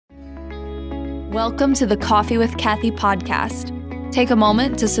Welcome to the Coffee with Kathy podcast. Take a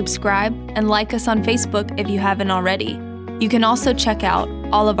moment to subscribe and like us on Facebook if you haven't already. You can also check out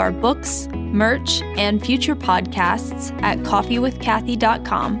all of our books, merch, and future podcasts at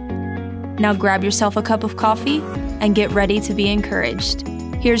coffeewithkathy.com. Now grab yourself a cup of coffee and get ready to be encouraged.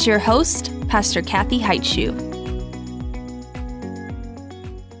 Here's your host, Pastor Kathy Heitshoe.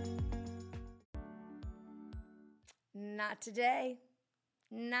 Not today.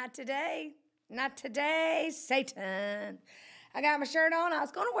 Not today. Not today, Satan. I got my shirt on. I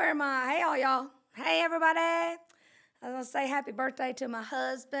was going to wear my, hey, all y'all. Hey, everybody. I was going to say happy birthday to my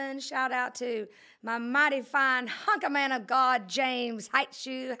husband. Shout out to my mighty fine hunk of man of God, James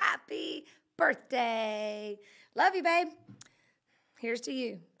Heitshoe. Happy birthday. Love you, babe. Here's to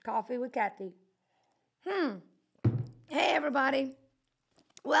you. Coffee with Kathy. Hey, everybody.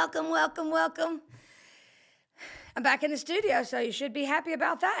 Welcome, welcome, welcome. I'm back in the studio, so you should be happy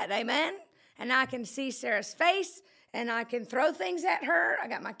about that. Amen. And I can see Sarah's face, and I can throw things at her. I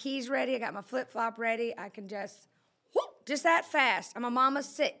got my keys ready. I got my flip-flop ready. I can just that fast. I'm a mama of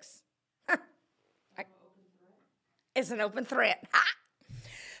 6. It's an open threat.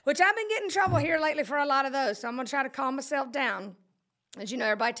 Which I've been getting in trouble here lately for a lot of those, so I'm going to try to calm myself down. As you know,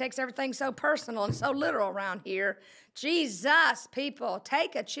 everybody takes everything so personal and so literal around here. Jesus, people,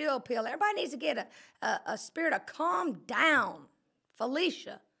 take a chill pill. Everybody needs to get a spirit of calm down.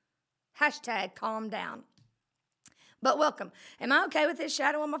 Felicia. Hashtag calm down. But welcome. Am I okay with this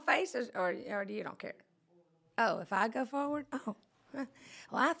shadow on my face, or you don't care? Oh, if I go forward? Oh. Well,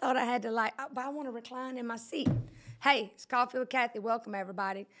 I thought I had to but I want to recline in my seat. Hey, it's Coffee with Kathy. Welcome,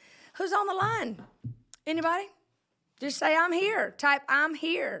 everybody. Who's on the line? Anybody? Just say, I'm here. Type, I'm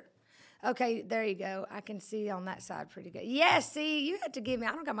here. Okay, there you go. I can see on that side pretty good. Yes, see, you had to give me,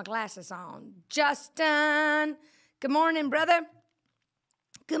 I don't got my glasses on. Justin. Good morning, brother.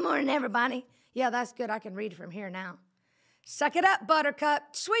 Good morning, everybody. Yeah, that's good. I can read from here now. Suck it up,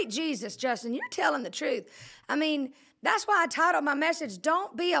 Buttercup. Sweet Jesus, Justin, you're telling the truth. I mean, that's why I titled my message,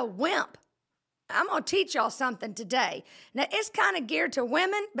 Don't Be a Wimp. I'm going to teach y'all something today. Now, it's kind of geared to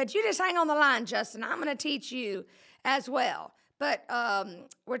women, but you just hang on the line, Justin. I'm going to teach you as well. But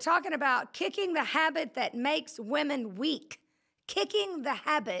we're talking about kicking the habit that makes women weak. Kicking the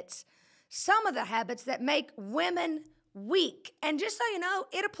habits, some of the habits that make women weak. And just so you know,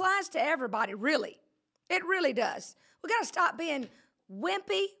 it applies to everybody, really. It really does. We got to stop being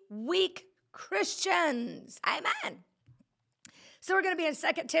wimpy, weak Christians. Amen. So we're going to be in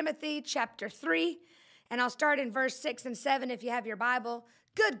 2 Timothy chapter 3, and I'll start in verse 6 and 7 if you have your Bible.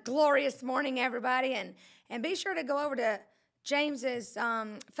 Good, glorious morning, everybody. And be sure to go over to James's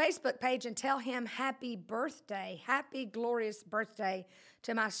Facebook page and tell him happy birthday, happy, glorious birthday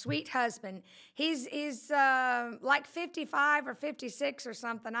to my sweet husband. He's like 55 or 56 or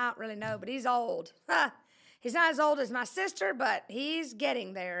something. I don't really know, but he's old. He's not as old as my sister, but he's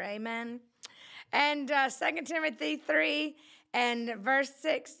getting there. Amen. And 2 Timothy 3 and verse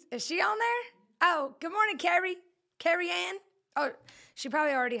 6. Is she on there? Oh, good morning, Carrie. Carrie Ann. Oh, she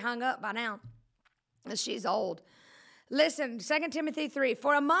probably already hung up by now. She's old. Listen, 2 Timothy 3,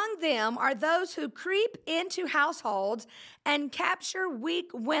 for among them are those who creep into households and capture weak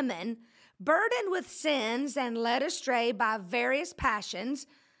women, burdened with sins and led astray by various passions,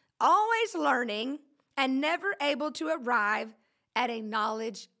 always learning and never able to arrive at a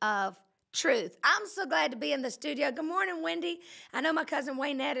knowledge of truth. I'm so glad to be in the studio. Good morning, Wendy. I know my cousin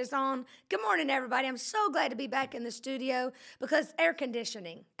Waynette is on. Good morning, everybody. I'm so glad to be back in the studio because air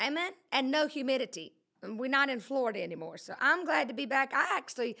conditioning, amen, and no humidity. We're not in Florida anymore, so I'm glad to be back. I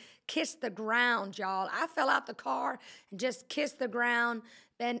actually kissed the ground, y'all. I fell out the car and just kissed the ground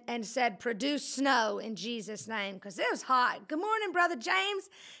and said, produce snow in Jesus' name, because it was hot. Good morning, Brother James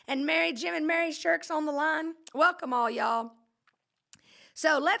and Mary, Jim and Mary Shirks on the line. Welcome all, y'all.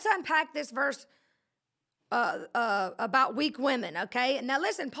 So let's unpack this verse about weak women, okay? Now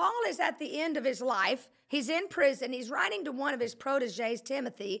listen, Paul is at the end of his life. He's in prison. He's writing to one of his proteges,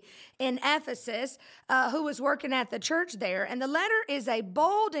 Timothy, in Ephesus, who was working at the church there. And the letter is a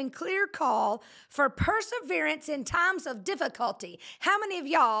bold and clear call for perseverance in times of difficulty. How many of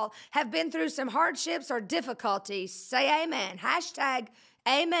y'all have been through some hardships or difficulties? Say amen. Hashtag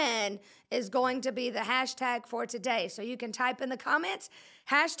amen is going to be the hashtag for today. So you can type in the comments,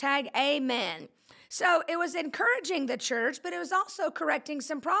 hashtag amen. So it was encouraging the church, but it was also correcting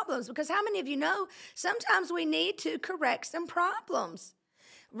some problems, because how many of you know sometimes we need to correct some problems?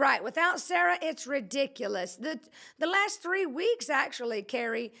 Right. Without Sarah, it's ridiculous. The last 3 weeks, actually,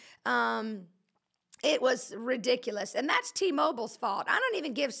 Carrie, It was ridiculous. And that's T-Mobile's fault. I don't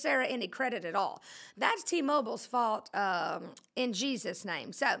even give Sarah any credit at all. That's T-Mobile's fault in Jesus'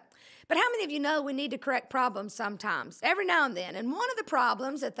 name. So, but how many of you know we need to correct problems sometimes, every now and then? And one of the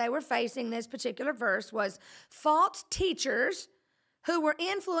problems that they were facing this particular verse was false teachers who were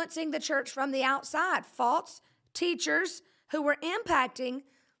influencing the church from the outside. False teachers who were impacting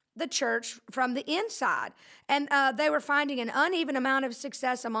the church from the inside. And they were finding an uneven amount of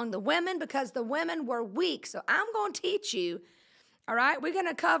success among the women because the women were weak. So I'm going to teach you, all right? We're going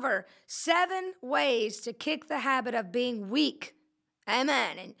to cover 7 ways to kick the habit of being weak.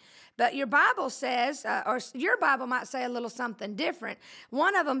 Amen. But your Bible says, or your Bible might say a little something different.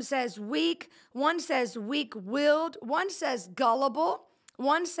 One of them says weak. One says weak-willed. One says gullible.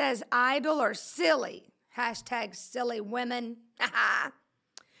 One says idle or silly. Hashtag silly women.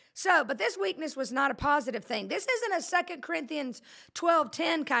 So, but this weakness was not a positive thing. This isn't a 2 Corinthians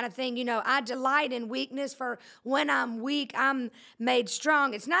 12:10 kind of thing. You know, I delight in weakness, for when I'm weak, I'm made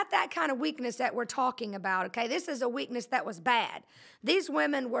strong. It's not that kind of weakness that we're talking about, okay? This is a weakness that was bad. These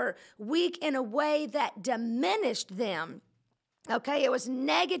women were weak in a way that diminished them. Okay, it was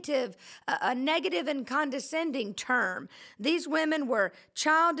negative, a negative and condescending term. These women were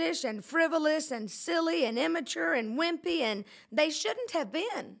childish and frivolous and silly and immature and wimpy, and they shouldn't have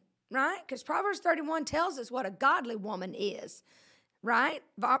been, right? Because Proverbs 31 tells us what a godly woman is, right?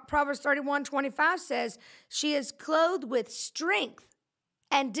 Proverbs 31:25 says, she is clothed with strength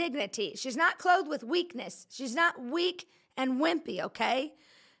and dignity. She's not clothed with weakness. She's not weak and wimpy, okay?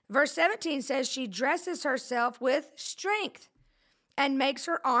 Verse 17 says she dresses herself with strength and makes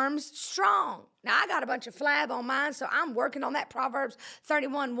her arms strong. Now, I got a bunch of flab on mine, so I'm working on that Proverbs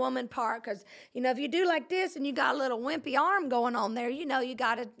 31 woman part, because, you know, if you do like this and you got a little wimpy arm going on there, you know, you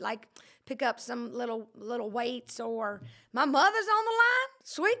got to, like, pick up some little weights, or my mother's on the line.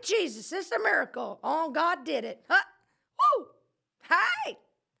 Sweet Jesus, it's a miracle. Oh, God did it. Woo! Hey!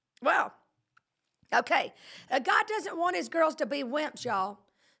 Well, okay. God doesn't want his girls to be wimps, y'all.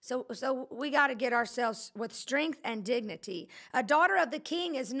 So we got to get ourselves with strength and dignity. A daughter of the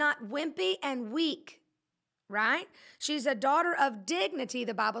king is not wimpy and weak, right? She's a daughter of dignity,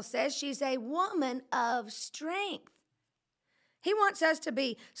 the Bible says. She's a woman of strength. He wants us to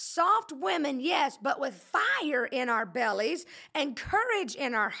be soft women, yes, but with fire in our bellies and courage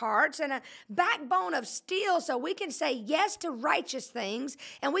in our hearts and a backbone of steel, so we can say yes to righteous things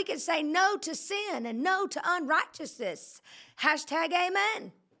and we can say no to sin and no to unrighteousness. Hashtag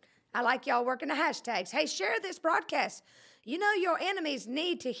amen. I like y'all working the hashtags. Hey, share this broadcast. You know your enemies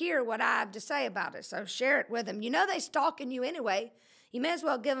need to hear what I have to say about it, so share it with them. You know they stalking you anyway. You may as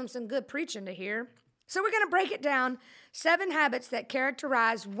well give them some good preaching to hear. So we're going to break it down. 7 habits that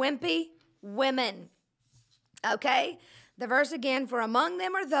characterize wimpy women. Okay? The verse again, for among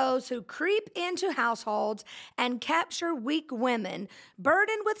them are those who creep into households and capture weak women,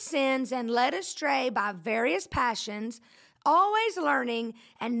 burdened with sins and led astray by various passions, always learning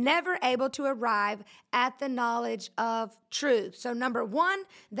and never able to arrive at the knowledge of truth. So 1,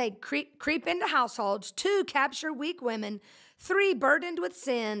 they creep into households. 2, capture weak women. 3, burdened with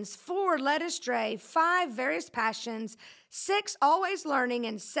sins. 4, led astray. 5, various passions. 6, always learning.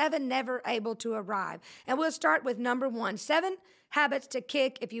 And 7, never able to arrive. And we'll start with 1, 7 habits to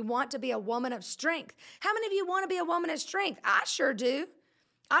kick if you want to be a woman of strength. How many of you want to be a woman of strength? I sure do.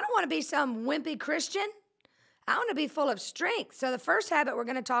 I don't want to be some wimpy Christian. I want to be full of strength. So the first habit we're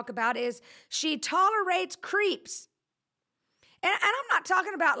going to talk about is she tolerates creeps. And I'm not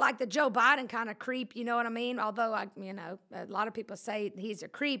talking about like the Joe Biden kind of creep, you know what I mean? Although, a lot of people say he's a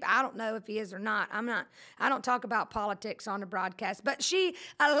creep. I don't know if he is or not. I don't talk about politics on the broadcast. But she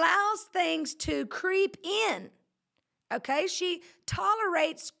allows things to creep in, okay? She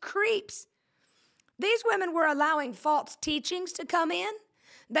tolerates creeps. These women were allowing false teachings to come in.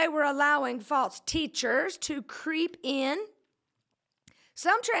 They were allowing false teachers to creep in.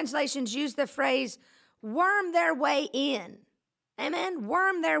 Some translations use the phrase, worm their way in. Amen?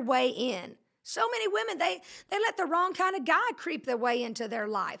 Worm their way in. So many women, they let the wrong kind of guy creep their way into their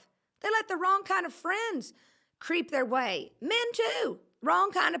life. They let the wrong kind of friends creep their way. Men too.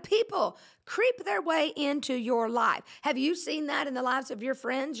 Wrong kind of people creep their way into your life. Have you seen that in the lives of your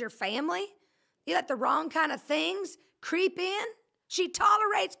friends, your family? You let the wrong kind of things creep in? She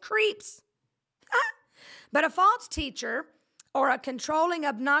tolerates creeps. But a false teacher or a controlling,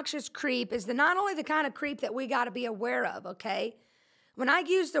 obnoxious creep is not only the kind of creep that we got to be aware of, okay? When I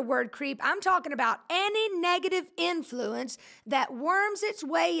use the word creep, I'm talking about any negative influence that worms its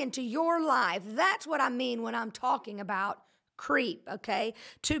way into your life. That's what I mean when I'm talking about creep, okay?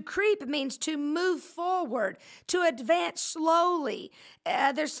 To creep means to move forward, to advance slowly.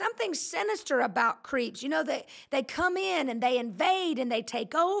 There's something sinister about creeps. You know, they come in and they invade and they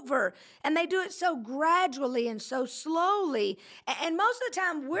take over, and they do it so gradually and so slowly. And most of the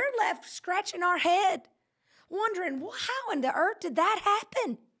time, we're left scratching our head, wondering, well, how in the earth did that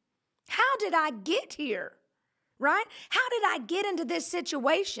happen? How did I get here? Right? How did I get into this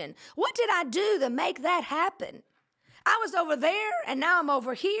situation? What did I do to make that happen? I was over there and now I'm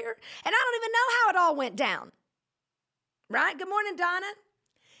over here, and I don't even know how it all went down. Right? Good morning, Donna.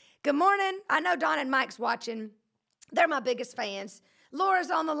 Good morning. I know Donna and Mike's watching. They're my biggest fans. Laura's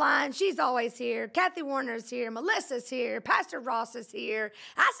on the line. She's always here. Kathy Warner's here. Melissa's here. Pastor Ross is here.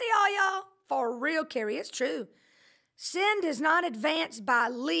 I see all y'all. For real, Carrie, it's true. Sin does not advance by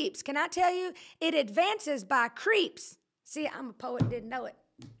leaps. Can I tell you? It advances by creeps. See, I'm a poet, didn't know it.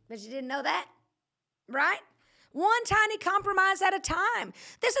 But you didn't know that? Right? One tiny compromise at a time.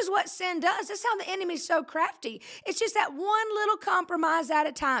 This is what sin does. This is how the enemy's so crafty. It's just that one little compromise at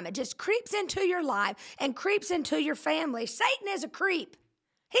a time. It just creeps into your life and creeps into your family. Satan is a creep.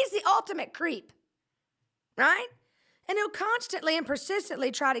 He's the ultimate creep. Right? And he'll constantly and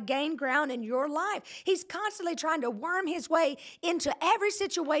persistently try to gain ground in your life. He's constantly trying to worm his way into every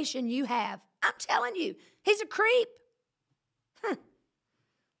situation you have. I'm telling you, he's a creep.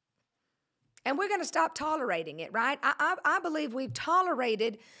 And we're going to stop tolerating it, right? I believe we've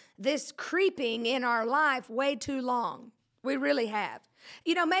tolerated this creeping in our life way too long. We really have.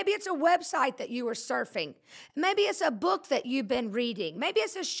 You know, maybe it's a website that you were surfing. Maybe it's a book that you've been reading. Maybe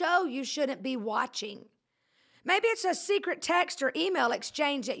it's a show you shouldn't be watching. Maybe it's a secret text or email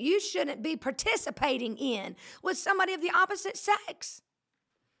exchange that you shouldn't be participating in with somebody of the opposite sex,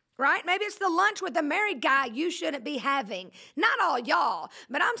 right? Maybe it's the lunch with the married guy you shouldn't be having. Not all y'all,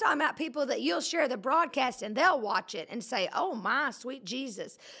 but I'm talking about people that you'll share the broadcast and they'll watch it and say, oh my, sweet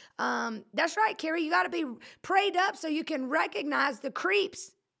Jesus. That's right, Carrie, you got to be prayed up so you can recognize the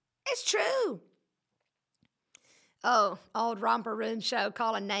creeps. It's true. Oh, old romper room show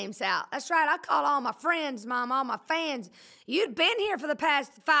calling names out. That's right. I call all my friends, Mom, all my fans. You'd been here for the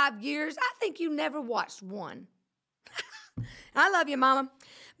past 5 years. I think you never watched one. I love you, Mama.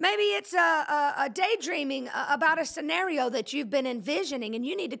 Maybe it's a daydreaming about a scenario that you've been envisioning and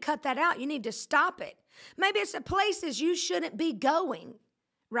you need to cut that out. You need to stop it. Maybe it's the places you shouldn't be going.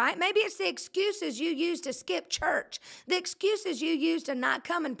 Right? Maybe it's the excuses you use to skip church, the excuses you use to not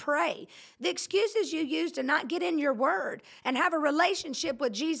come and pray, the excuses you use to not get in your word and have a relationship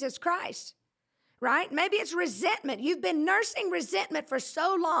with Jesus Christ. Right? Maybe it's resentment. You've been nursing resentment for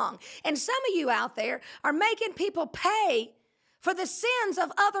so long, and some of you out there are making people pay for the sins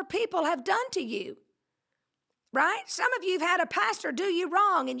of other people have done to you. Right? Some of you have had a pastor do you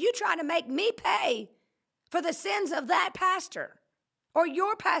wrong, and you try to make me pay for the sins of that pastor. Or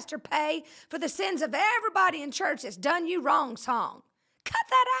your pastor pay for the sins of everybody in church that's done you wrong song. Cut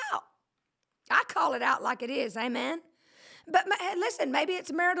that out. I call it out like it is, amen? But listen, maybe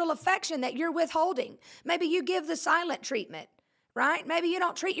it's marital affection that you're withholding. Maybe you give the silent treatment, right? Maybe you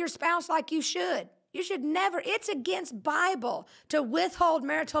don't treat your spouse like you should. You should never. It's against Bible to withhold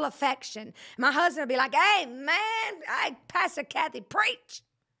marital affection. My husband would be like, hey, man, Pastor Kathy, preach.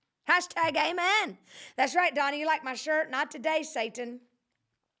 Hashtag amen. That's right, Donnie. You like my shirt? Not today, Satan.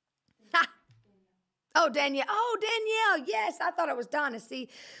 Ha. Oh, Danielle. Oh, Danielle. Yes, I thought it was Donna. See,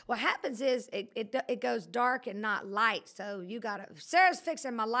 what happens is it goes dark and not light. So you got to, Sarah's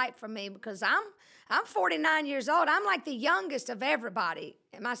fixing my light for me because I'm 49 years old. I'm like the youngest of everybody.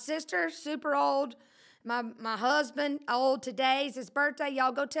 And my sister, super old. My husband, old today. It's his birthday.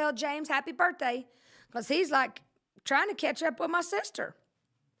 Y'all go tell James happy birthday because he's like trying to catch up with my sister.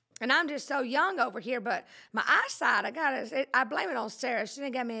 And I'm just so young over here, but my eyesight, I blame it on Sarah. She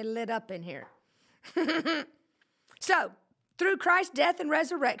didn't get me lit up in here. So, through Christ's death and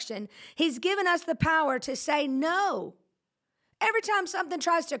resurrection, he's given us the power to say no. Every time something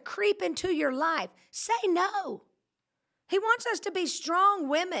tries to creep into your life, say no. He wants us to be strong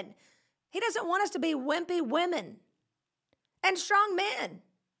women. He doesn't want us to be wimpy women and strong men.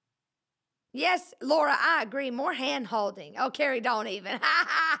 Yes, Laura, I agree. More hand-holding. Oh, Carrie, don't even.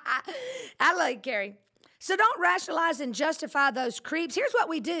 I love you, Carrie. So don't rationalize and justify those creeps. Here's what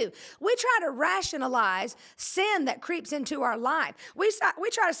we do. We try to rationalize sin that creeps into our life. We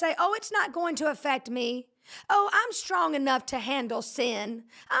try to say, oh, it's not going to affect me. Oh, I'm strong enough to handle sin.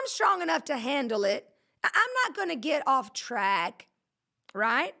 I'm strong enough to handle it. I'm not going to get off track,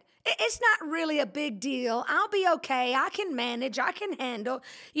 right? It's not really a big deal. I'll be okay. I can manage. I can handle,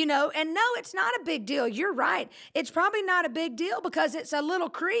 and no, it's not a big deal. You're right. It's probably not a big deal because it's a little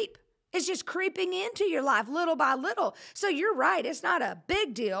creep. It's just creeping into your life little by little. So you're right, it's not a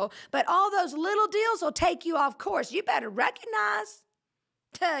big deal, but all those little deals will take you off course. You better recognize.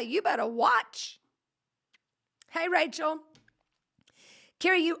 You better watch. Hey, Rachel.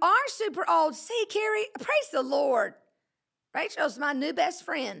 Carrie, you are super old. See, Carrie, praise the Lord. Rachel's my new best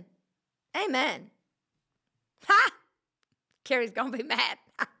friend. Amen. Ha! Carrie's going to be mad.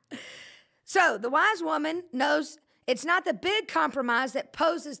 So the wise woman knows it's not the big compromise that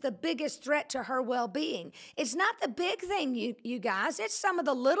poses the biggest threat to her well-being. It's not the big thing, you guys. It's some of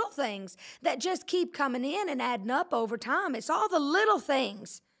the little things that just keep coming in and adding up over time. It's all the little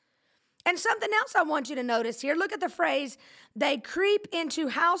things. And something else I want you to notice here. Look at the phrase, they creep into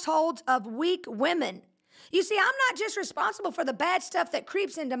households of weak women. You see, I'm not just responsible for the bad stuff that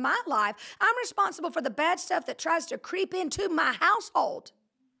creeps into my life. I'm responsible for the bad stuff that tries to creep into my household.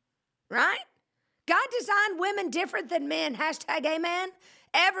 Right? God designed women different than men. Hashtag amen.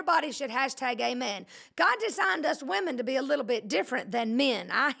 Everybody should hashtag amen. God designed us women to be a little bit different than men.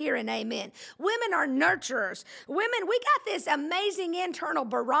 I hear an amen. Women are nurturers. Women, we got this amazing internal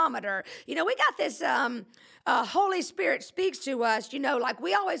barometer. You know, we got this Holy Spirit speaks to us. You know, like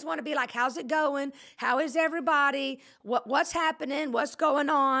we always want to be like, how's it going? How is everybody? What's happening? What's going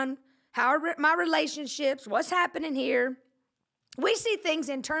on? How are my relationships? What's happening here? We see things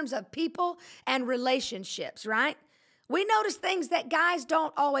in terms of people and relationships, right? We notice things that guys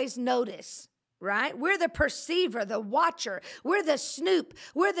don't always notice, right? We're the perceiver, the watcher. We're the snoop.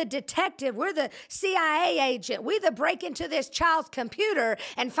 We're the detective. We're the CIA agent. We the break into this child's computer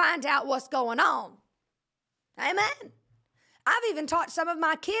and find out what's going on. Amen. I've even taught some of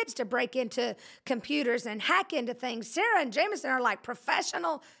my kids to break into computers and hack into things. Sarah and Jameson are like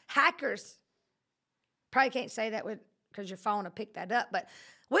professional hackers. Probably can't say that because your phone will pick that up, but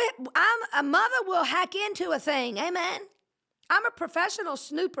a mother will hack into a thing, amen? I'm a professional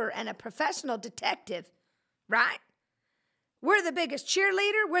snooper and a professional detective, right? We're the biggest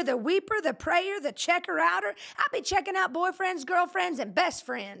cheerleader. We're the weeper, the prayer, the checker-outer. I'll be checking out boyfriends, girlfriends, and best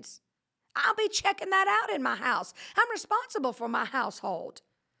friends. I'll be checking that out in my house. I'm responsible for my household.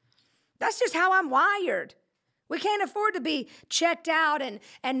 That's just how I'm wired. We can't afford to be checked out and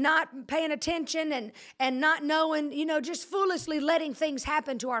not paying attention and not knowing, you know, just foolishly letting things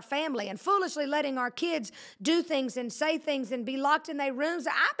happen to our family and foolishly letting our kids do things and say things and be locked in their rooms.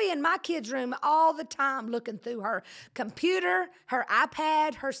 I be in my kids' room all the time looking through her computer, her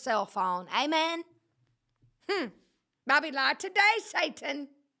iPad, her cell phone. Amen? Bobby lied today, Satan.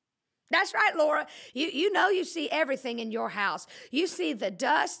 That's right, Laura. You know you see everything in your house. You see the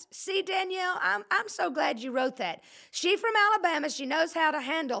dust. See, Danielle, I'm so glad you wrote that. She from Alabama. She knows how to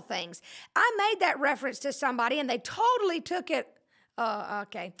handle things. I made that reference to somebody, and they totally took it.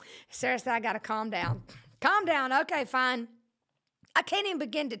 Okay. Sarah said, I got to calm down. Calm down. Okay, fine. I can't even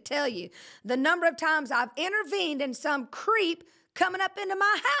begin to tell you the number of times I've intervened in some creep coming up into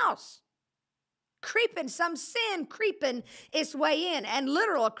my house. Creeping, some sin creeping its way in, and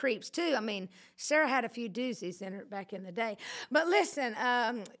literal creeps too. I mean, Sarah had a few doozies in her back in the day. But listen,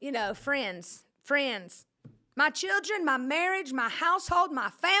 you know, friends, my children, my marriage, my household, my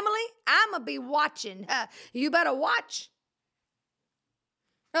family, I'm going to be watching. You better watch.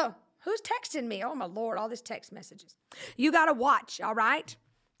 Oh, who's texting me? Oh, my Lord, all these text messages. You got to watch, all right?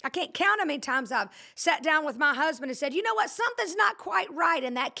 I can't count how many times I've sat down with my husband and said, you know what, something's not quite right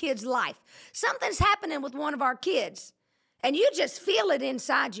in that kid's life. Something's happening with one of our kids. And you just feel it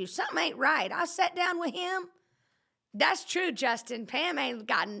inside you. Something ain't right. I sat down with him. That's true, Justin. Pam ain't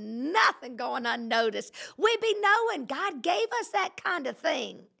got nothing going unnoticed. We be knowing God gave us that kind of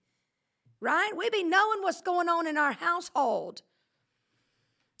thing, right? We be knowing what's going on in our household.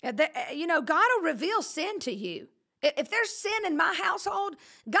 You know, God will reveal sin to you. If there's sin in my household,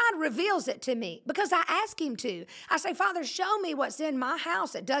 God reveals it to me because I ask him to. I say, Father, show me what's in my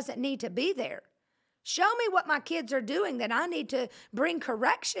house that doesn't need to be there. Show me what my kids are doing that I need to bring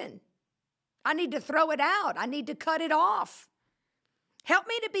correction. I need to throw it out. I need to cut it off. Help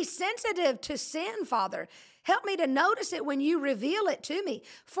me to be sensitive to sin, Father. Help me to notice it when you reveal it to me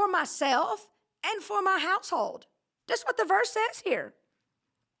for myself and for my household. That's what the verse says here.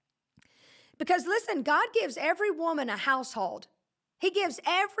 Because listen, God gives every woman a household. He gives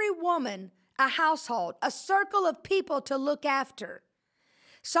every woman a household, a circle of people to look after.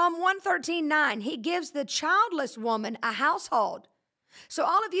 Psalm 113:9, he gives the childless woman a household. So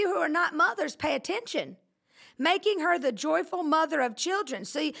all of you who are not mothers, pay attention. making her the joyful mother of children.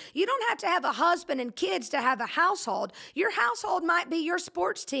 See, you don't have to have a husband and kids to have a household. Your household might be your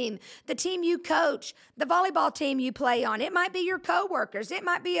sports team, the team you coach, the volleyball team you play on. It might be your coworkers. It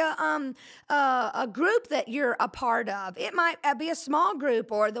might be a group that you're a part of. It might be a small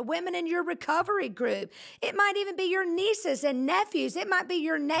group or the women in your recovery group. It might even be your nieces and nephews. It might be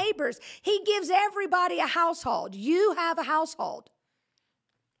your neighbors. He gives everybody a household. You have a household.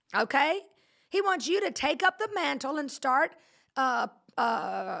 Okay? He wants you to take up the mantle and start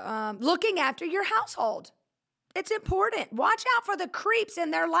looking after your household. It's important. Watch out for the creeps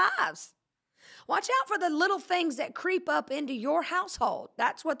in their lives. Watch out for the little things that creep up into your household.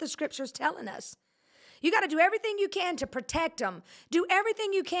 That's what the scripture's telling us. You got to do everything you can to protect them. Do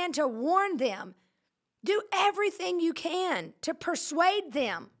everything you can to warn them. Do everything you can to persuade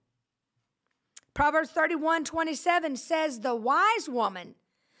them. Proverbs 31:27 says, the wise woman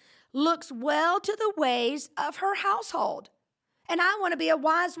looks well to the ways of her household. And I want to be a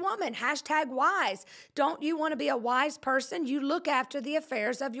wise woman. #wise. Don't you want to be a wise person? You look after the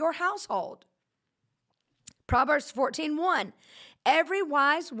affairs of your household. Proverbs 14:1. Every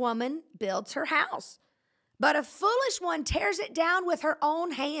wise woman builds her house, but a foolish one tears it down with her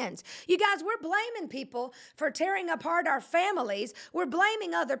own hands. You guys, we're blaming people for tearing apart our families. We're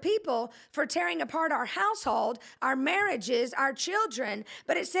blaming other people for tearing apart our household, our marriages, our children.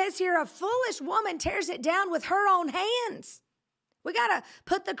 But it says here, a foolish woman tears it down with her own hands. We got to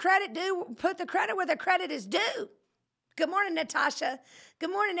put the credit where the credit is due. Good morning, Natasha. Good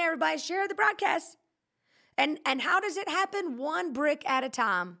morning, everybody. Share the broadcast. And how does it happen? One brick at a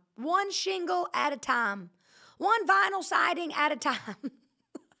time. One shingle at a time. One vinyl siding at a time.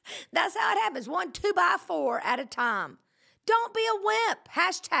 That's how it happens. 1 2x4 at a time. Don't be a wimp.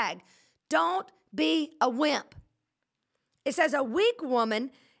 Don't be a wimp. It says a weak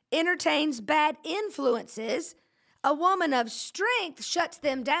woman entertains bad influences. A woman of strength shuts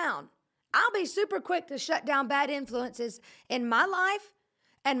them down. I'll be super quick to shut down bad influences in my life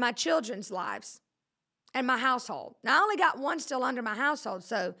and my children's lives and my household. Now, I only got one still under my household,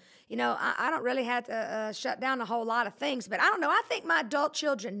 so, I don't really have to shut down a whole lot of things. But I don't know. I think my adult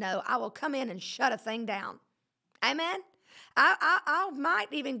children know I will come in and shut a thing down. Amen? I might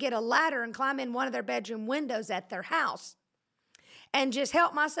even get a ladder and climb in one of their bedroom windows at their house and just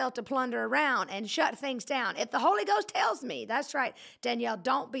help myself to plunder around and shut things down. If the Holy Ghost tells me, that's right, Danielle,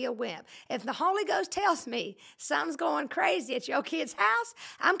 don't be a wimp. If the Holy Ghost tells me something's going crazy at your kid's house,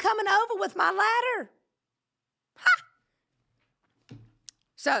 I'm coming over with my ladder. Ha!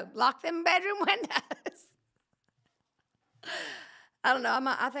 So, lock them bedroom windows. I don't know.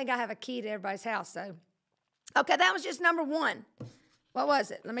 I think I have a key to everybody's house, so. Okay, that was just number one. What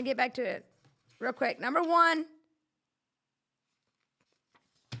was it? Let me get back to it real quick. Number one,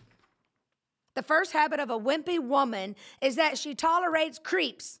 the first habit of a wimpy woman is that she tolerates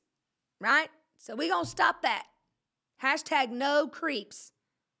creeps, right? So we're going to stop that. #no creeps.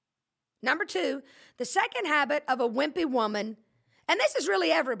 Number two, the second habit of a wimpy woman, and this is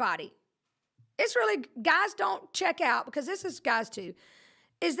really everybody. It's really, guys don't check out because this is guys too,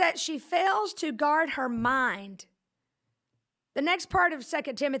 is that she fails to guard her mind. The next part of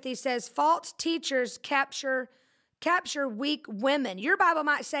 2 Timothy says, false teachers capture weak women. Your Bible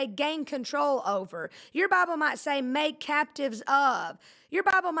might say gain control over. Your Bible might say make captives of. Your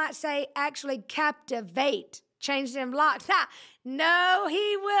Bible might say actually captivate. Change them locks. No,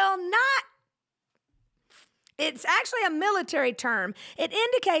 he will not. It's actually a military term. It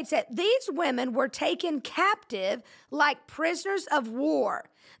indicates that these women were taken captive like prisoners of war.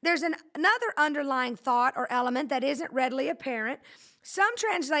 There's another underlying thought or element that isn't readily apparent. Some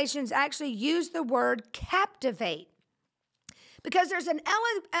translations actually use the word captivate because there's an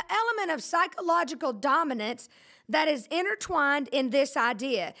element of psychological dominance that is intertwined in this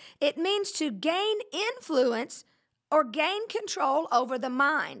idea. It means to gain influence or gain control over the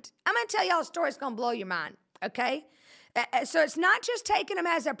mind. I'm going to tell y'all a story that's going to blow your mind, okay? So it's not just taking them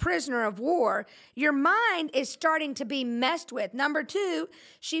as a prisoner of war. Your mind is starting to be messed with. Number two,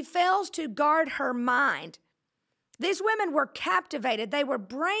 she fails to guard her mind. These women were captivated. They were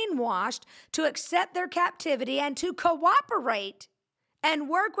brainwashed to accept their captivity and to cooperate and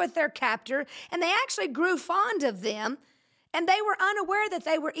work with their captor. And they actually grew fond of them. And they were unaware that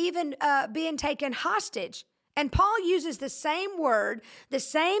they were even being taken hostage. And Paul uses the same word, the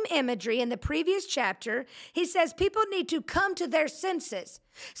same imagery in the previous chapter. He says people need to come to their senses.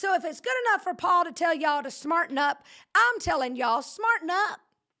 So if it's good enough for Paul to tell y'all to smarten up, I'm telling y'all, smarten up.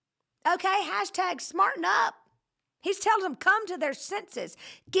 Okay, #smarten up. He's telling them come to their senses.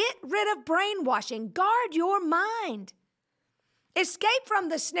 Get rid of brainwashing. Guard your mind. Escape from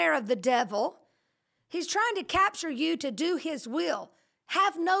the snare of the devil. He's trying to capture you to do his will.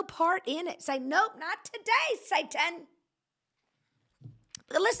 Have no part in it. Say, nope, not today, Satan.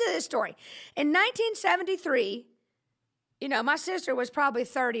 But listen to this story. In 1973, my sister was probably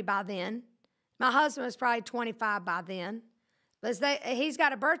 30 by then. My husband was probably 25 by then. He's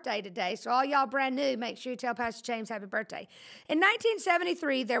got a birthday today, so all y'all brand new, make sure you tell Pastor James happy birthday. In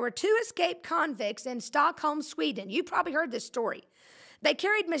 1973, there were 2 escaped convicts in Stockholm, Sweden. You probably heard this story. They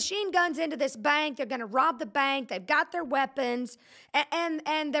carried machine guns into this bank. They're going to rob the bank. They've got their weapons, and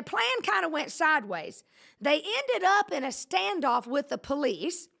their plan kind of went sideways. They ended up in a standoff with the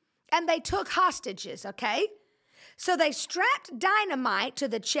police, and they took hostages, okay? So they strapped dynamite to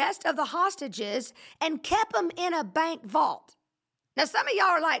the chest of the hostages and kept them in a bank vault. Now, some of y'all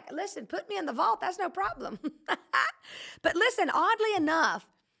are like, listen, put me in the vault. That's no problem. But listen, oddly enough,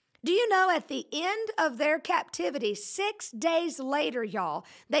 do you know at the end of their captivity, 6 days later, y'all,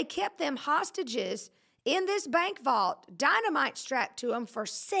 they kept them hostages in this bank vault, dynamite strapped to them for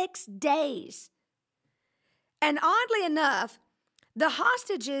 6 days. And oddly enough, the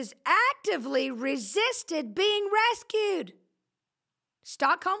hostages actively resisted being rescued.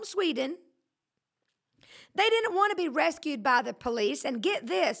 Stockholm, Sweden. They didn't want to be rescued by the police. And get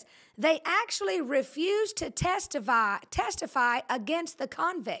this, they actually refused to testify against the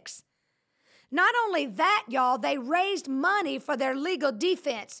convicts. Not only that, y'all, they raised money for their legal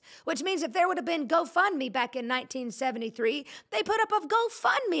defense, which means if there would have been GoFundMe back in 1973, they put up a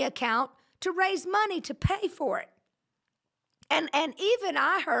GoFundMe account to raise money to pay for it. And even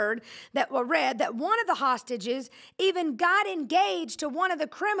I read that one of the hostages even got engaged to one of the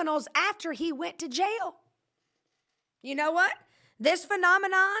criminals after he went to jail. You know what? This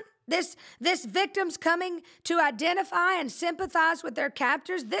phenomenon, this victims coming to identify and sympathize with their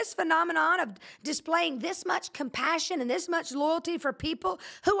captors, this phenomenon of displaying this much compassion and this much loyalty for people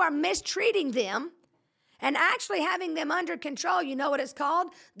who are mistreating them and actually having them under control, you know what it's called?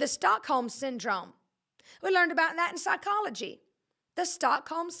 The Stockholm Syndrome. We learned about that in psychology. The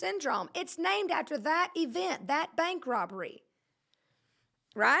Stockholm Syndrome. It's named after that event, that bank robbery.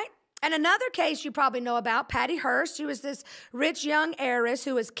 Right? And another case you probably know about, Patty Hearst, who was this rich young heiress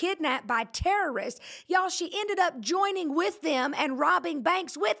who was kidnapped by terrorists. Y'all, she ended up joining with them and robbing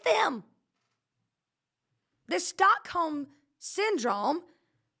banks with them. The Stockholm Syndrome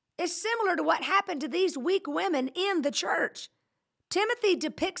is similar to what happened to these weak women in the church. Timothy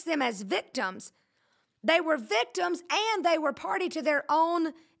depicts them as victims. They were victims and they were party to their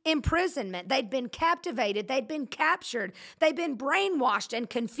own imprisonment. They'd been captivated. They'd been captured. They'd been brainwashed and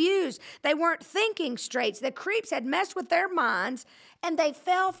confused. They weren't thinking straight. The creeps had messed with their minds and they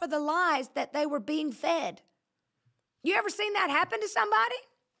fell for the lies that they were being fed. You ever seen that happen to somebody?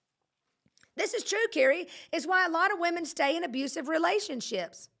 This is true, Carrie. It's why a lot of women stay in abusive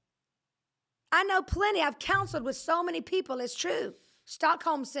relationships. I know plenty. I've counseled with so many people. It's true.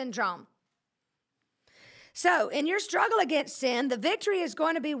 Stockholm Syndrome. So, in your struggle against sin, the victory is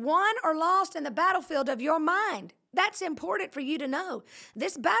going to be won or lost in the battlefield of your mind. That's important for you to know.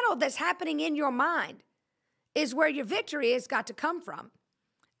 This battle that's happening in your mind is where your victory has got to come from.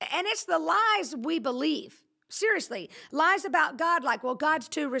 And it's the lies we believe. Seriously, lies about God like, well, God's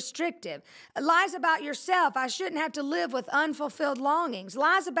too restrictive. Lies about yourself, I shouldn't have to live with unfulfilled longings.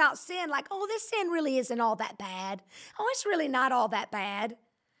 Lies about sin like, oh, this sin really isn't all that bad. Oh, it's really not all that bad.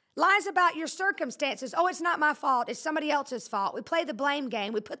 Lies about your circumstances. Oh, it's not my fault. It's somebody else's fault. We play the blame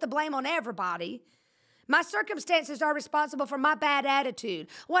game. We put the blame on everybody. My circumstances are responsible for my bad attitude.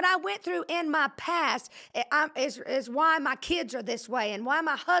 What I went through in my past is why my kids are this way and why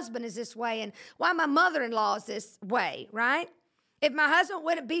my husband is this way and why my mother-in-law is this way, right? If my husband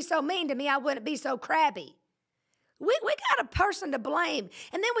wouldn't be so mean to me, I wouldn't be so crabby. We got a person to blame.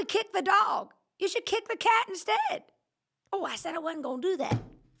 And then we kick the dog. You should kick the cat instead. Oh, I said I wasn't going to do that.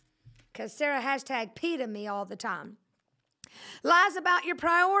 Because Sarah #PETA me all the time. Lies about your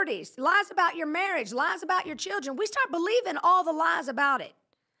priorities, lies about your marriage, lies about your children. We start believing all the lies about it,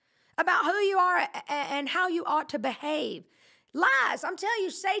 about who you are and how you ought to behave. Lies. I'm telling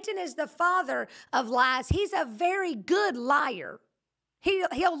you, Satan is the father of lies. He's a very good liar.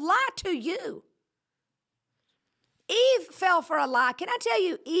 He'll lie to you. Eve fell for a lie. Can I tell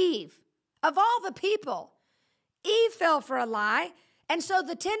you, Eve, of all the people, Eve fell for a lie. And so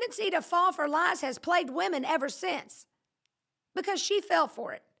the tendency to fall for lies has plagued women ever since because she fell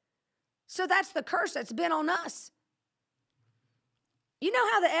for it. So that's the curse that's been on us. You know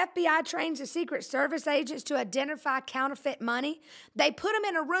how the FBI trains the Secret Service agents to identify counterfeit money? They put them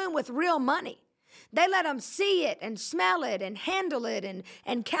in a room with real money. They let them see it and smell it and handle it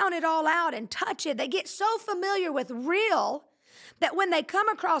and count it all out and touch it. They get so familiar with real that when they come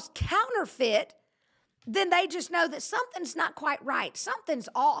across counterfeit, then they just know that something's not quite right. Something's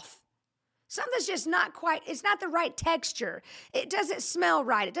off. Something's just not quite, it's not the right texture. It doesn't smell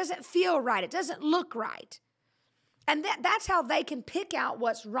right. It doesn't feel right. It doesn't look right. And that's how they can pick out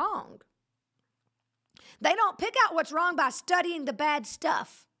what's wrong. They don't pick out what's wrong by studying the bad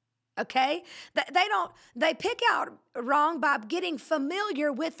stuff. Okay? They pick out wrong by getting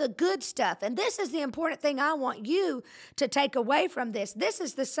familiar with the good stuff. And this is the important thing I want you to take away from this. This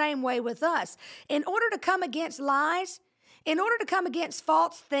is the same way with us. In order to come against lies, in order to come against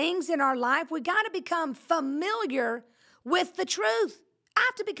false things in our life, we got to become familiar with the truth. I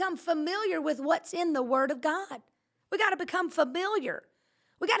have to become familiar with what's in the Word of God. We got to become familiar.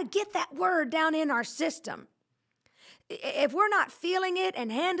 We got to get that word down in our system. If we're not feeling it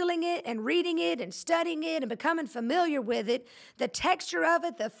and handling it and reading it and studying it and becoming familiar with it, the texture of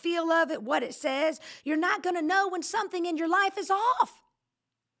it, the feel of it, what it says, you're not going to know when something in your life is off.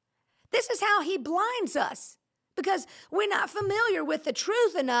 This is how he blinds us, because we're not familiar with the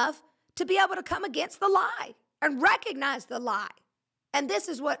truth enough to be able to come against the lie and recognize the lie. And this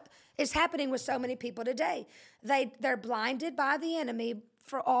is what is happening with so many people today. They're blinded by the enemy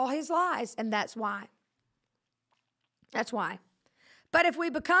for all his lies, and that's why. That's why. But if we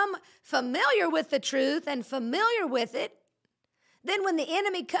become familiar with the truth and familiar with it, then when the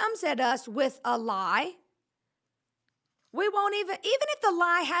enemy comes at us with a lie, we won't even if the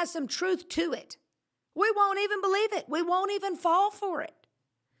lie has some truth to it, we won't even believe it. We won't even fall for it.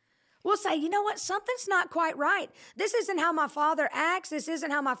 We'll say, you know what? Something's not quite right. This isn't how my father acts. This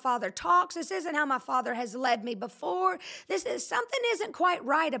isn't how my father talks. This isn't how my father has led me before. Something isn't quite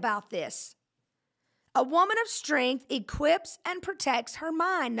right about this. A woman of strength equips and protects her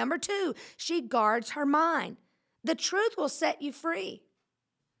mind. Number 2, she guards her mind. The truth will set you free.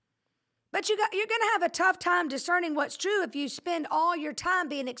 But you're going to have a tough time discerning what's true if you spend all your time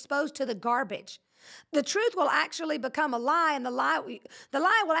being exposed to the garbage. The truth will actually become a lie, and the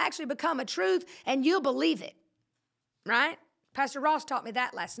lie will actually become a truth, and you'll believe it, right? Pastor Ross taught me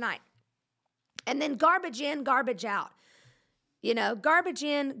that last night. And then garbage in, garbage out. Garbage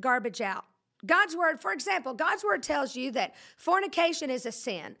in, garbage out. God's word, for example, God's word tells you that fornication is a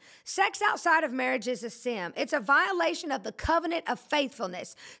sin. Sex outside of marriage is a sin. It's a violation of the covenant of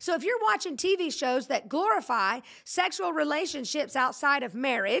faithfulness. So if you're watching TV shows that glorify sexual relationships outside of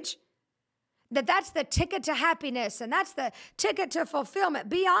marriage, that's the ticket to happiness and that's the ticket to fulfillment.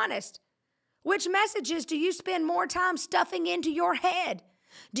 Be honest. Which messages do you spend more time stuffing into your head?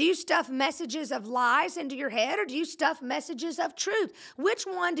 Do you stuff messages of lies into your head, or do you stuff messages of truth? Which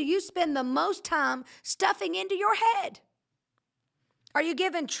one do you spend the most time stuffing into your head? Are you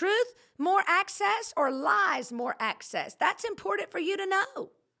giving truth more access or lies more access? That's important for you to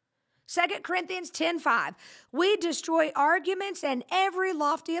know. 2 Corinthians 10:5, we destroy arguments and every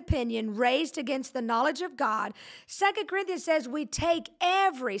lofty opinion raised against the knowledge of God. 2 Corinthians says we take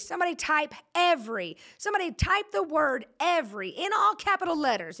every, somebody type the word every, in all capital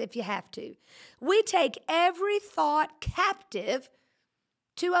letters if you have to. We take every thought captive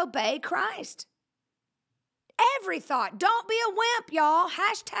to obey Christ. Every thought. Don't be a wimp, y'all.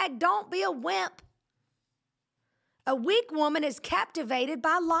 Hashtag don't be a wimp. A weak woman is captivated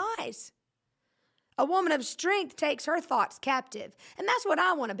by lies. A woman of strength takes her thoughts captive. And that's what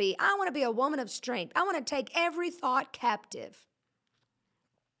I want to be. I want to be a woman of strength. I want to take every thought captive.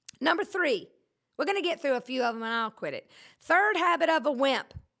 Number 3, we're going to get through a few of them and I'll quit it. Third habit of a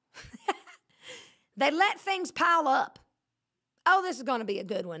wimp. They let things pile up. Oh, this is going to be a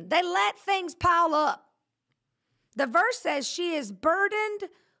good one. They let things pile up. The verse says she is burdened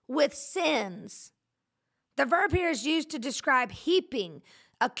with sins. The verb here is used to describe heaping,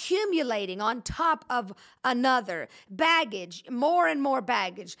 accumulating on top of another. Baggage, more and more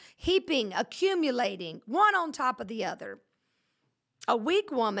baggage. Heaping, accumulating, one on top of the other. A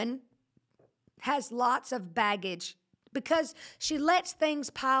weak woman has lots of baggage because she lets things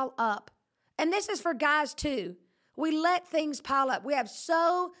pile up. And this is for guys too. We let things pile up. We have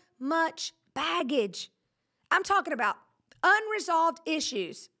so much baggage. I'm talking about unresolved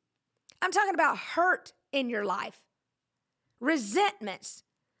issues. I'm talking about hurt in your life, resentments.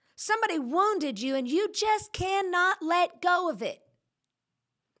 Somebody wounded you and you just cannot let go of it.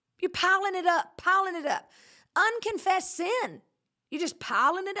 You're piling it up. Unconfessed sin. You're just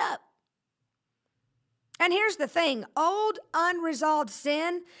piling it up. And here's the thing, old unresolved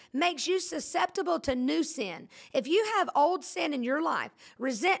sin makes you susceptible to new sin. If you have old sin in your life,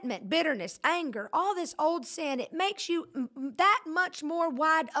 resentment, bitterness, anger, all this old sin, it makes you that much more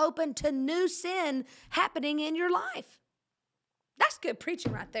wide open to new sin happening in your life. That's good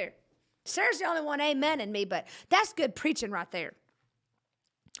preaching right there. Sarah's the only one amening me, but that's good preaching right there.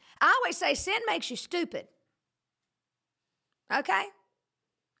 I always say sin makes you stupid. Okay?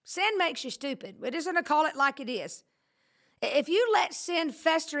 Sin makes you stupid. We're just going to call it like it is. If you let sin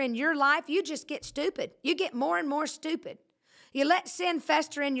fester in your life, you just get stupid. You get more and more stupid. You let sin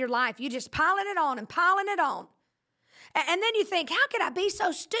fester in your life. You just piling it on and piling it on. And then you think, how could I be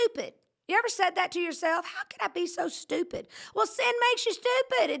so stupid? You ever said that to yourself? How could I be so stupid? Well, sin makes you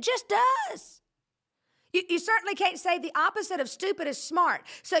stupid. It just does. You certainly can't say the opposite of stupid is smart.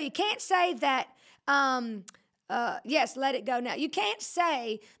 So you can't say that, yes, let it go now. You can't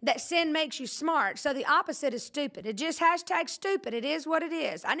say that sin makes you smart. So the opposite is stupid. It just hashtag stupid. It is what it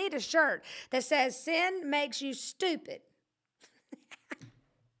is. I need a shirt that says sin makes you stupid.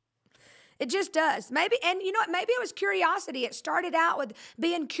 It just does. Maybe, and you know what? Maybe it was curiosity. It started out with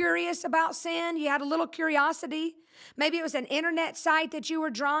being curious about sin. You had a little curiosity. Maybe it was an internet site that you were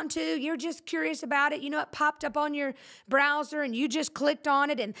drawn to. You're just curious about it. You know, it popped up on your browser and you just clicked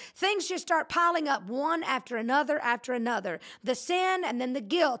on it and things just start piling up one after another after another. The sin and then the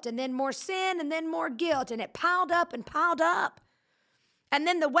guilt and then more sin and then more guilt. And it piled up and piled up. And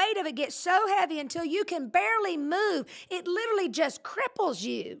then the weight of it gets so heavy until you can barely move. It literally just cripples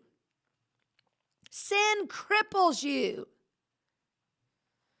you. Sin cripples you.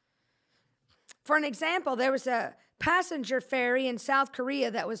 For an example, there was a passenger ferry in South Korea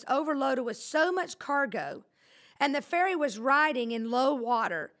that was overloaded with so much cargo, and the ferry was riding in low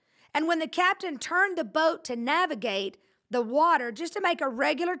water. And when the captain turned the boat to navigate the water, just to make a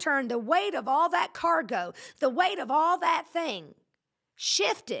regular turn, the weight of all that cargo, the weight of all that thing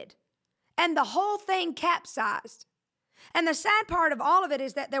shifted, and the whole thing capsized. And the sad part of all of it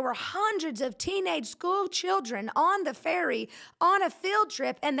is that there were hundreds of teenage school children on the ferry on a field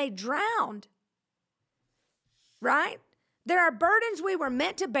trip, and they drowned. Right? There are burdens we were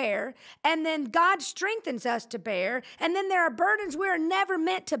meant to bear, and then God strengthens us to bear, and then there are burdens we are never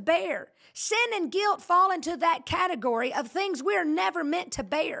meant to bear. Sin and guilt fall into that category of things we are never meant to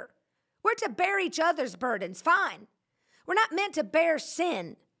bear. We're to bear each other's burdens, fine. We're not meant to bear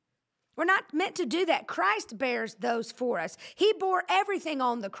sin. We're not meant to do that. Christ bears those for us. He bore everything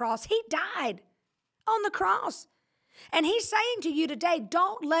on the cross. He died on the cross. And he's saying to you today,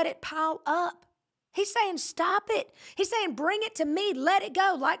 don't let it pile up. He's saying, stop it. He's saying, bring it to me. Let it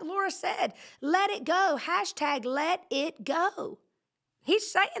go. Like Laura said, let it go. Hashtag let it go.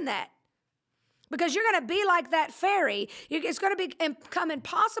 He's saying that. Because you're going to be like that ferry. It's going to become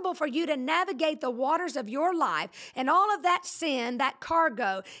impossible for you to navigate the waters of your life. And all of that sin, that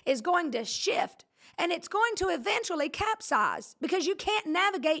cargo, is going to shift. And it's going to eventually capsize. Because you can't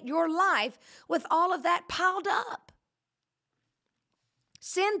navigate your life with all of that piled up.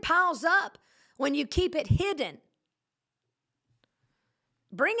 Sin piles up when you keep it hidden.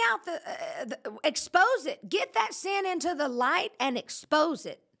 Bring out expose it. Get that sin into the light and expose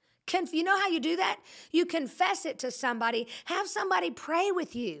it. You know how you do that? You confess it to somebody. Have somebody pray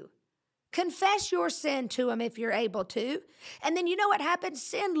with you. Confess your sin to them if you're able to. And then you know what happens?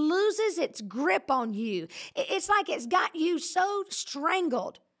 Sin loses its grip on you. It's like it's got you so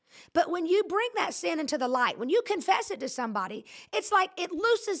strangled. But when you bring that sin into the light, when you confess it to somebody, it's like it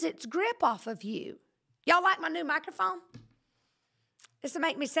looses its grip off of you. Y'all like my new microphone? This will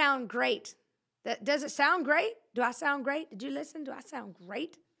make me sound great. Does it sound great? Do I sound great? Did you listen? Do I sound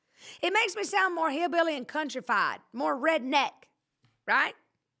great? It makes me sound more hillbilly and countrified, more redneck, right?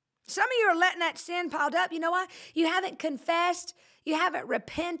 Some of you are letting that sin piled up. You know why? You haven't confessed. You haven't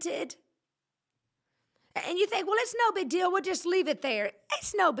repented. And you think, well, it's no big deal. We'll just leave it there.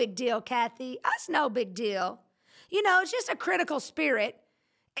 It's no big deal, Kathy. It's no big deal. You know, it's just a critical spirit.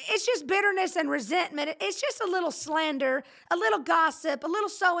 It's just bitterness and resentment. It's just a little slander, a little gossip, a little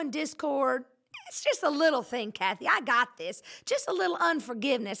sowing discord. It's just a little thing, Kathy. I got this. Just a little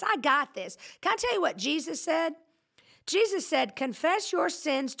unforgiveness. I got this. Can I tell you what Jesus said? Jesus said, confess your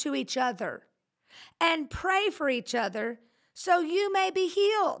sins to each other and pray for each other so you may be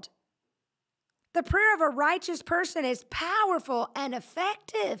healed. The prayer of a righteous person is powerful and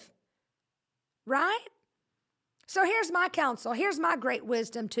effective, right? So here's my counsel. Here's my great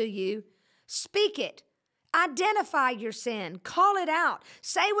wisdom to you. Speak it. Identify your sin. Call it out.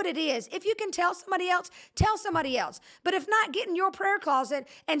 Say what it is. If you can tell somebody else, tell somebody else. But if not, get in your prayer closet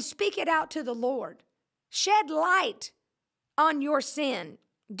and speak it out to the Lord. Shed light on your sin.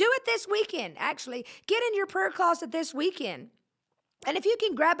 Do it this weekend, actually. Get in your prayer closet this weekend. And if you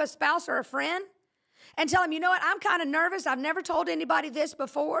can grab a spouse or a friend and tell them, you know what, I'm kind of nervous. I've never told anybody this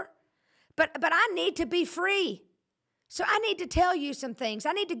before, but I need to be free. So I need to tell you some things.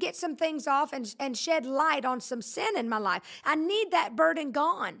 I need to get some things off and shed light on some sin in my life. I need that burden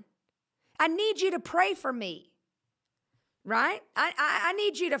gone. I need you to pray for me. right? I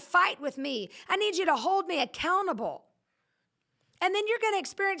need you to fight with me. I need you to hold me accountable. And then you're going to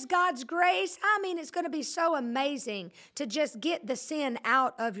experience God's grace. I mean, it's going to be so amazing to just get the sin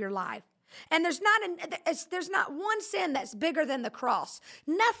out of your life. And there's not one sin that's bigger than the cross.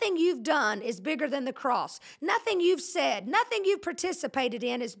 Nothing you've done is bigger than the cross. Nothing you've said, nothing you've participated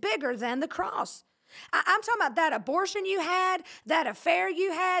in is bigger than the cross. I'm talking about that abortion you had, that affair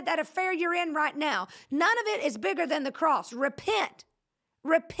you had, that affair you're in right now. None of it is bigger than the cross. Repent.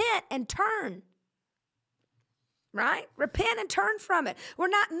 Repent and turn. Right? Repent and turn from it. We're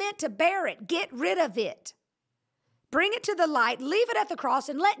not meant to bear it. Get rid of it. Bring it to the light, leave it at the cross,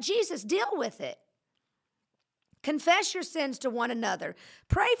 and let Jesus deal with it. Confess your sins to one another.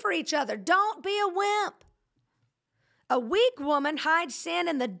 Pray for each other. Don't be a wimp. A weak woman hides sin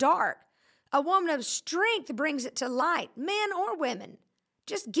in the dark. A woman of strength brings it to light, men or women.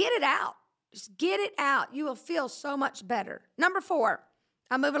 Just get it out. Just get it out. You will feel so much better. Number 4,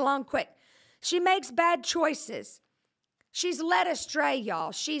 I'm moving along quick. She makes bad choices. She's led astray,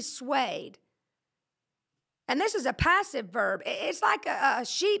 y'all. She's swayed. And this is a passive verb. It's like a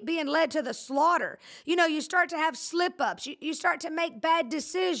sheep being led to the slaughter. You know, you start to have slip-ups. You start to make bad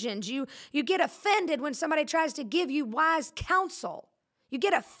decisions. You get offended when somebody tries to give you wise counsel. You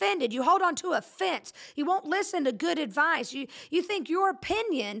get offended. You hold on to offense. You won't listen to good advice. You think your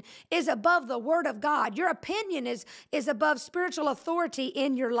opinion is above the word of God. Your opinion is above spiritual authority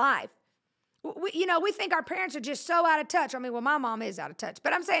in your life. We think our parents are just so out of touch. I mean, well, my mom is out of touch.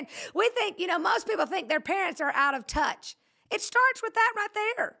 But I'm saying, we think, most people think their parents are out of touch. It starts with that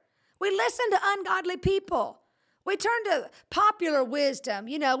right there. We listen to ungodly people. We turn to popular wisdom.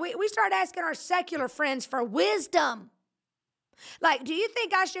 We start asking our secular friends for wisdom. Like, do you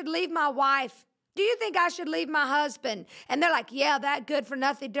think I should leave my wife? Do you think I should leave my husband? And they're like, yeah, that good for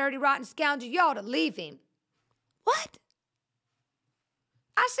nothing, dirty, rotten scoundrel. You ought to leave him. What?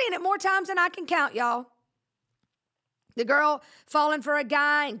 I've seen it more times than I can count, y'all. The girl falling for a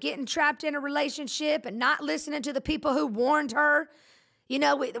guy and getting trapped in a relationship and not listening to the people who warned her.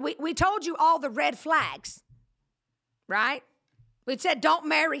 We told you all the red flags, right? We said, don't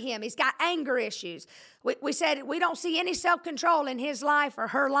marry him. He's got anger issues. We said, we don't see any self-control in his life or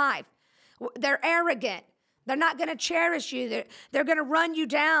her life. They're arrogant. They're not going to cherish you. They're going to run you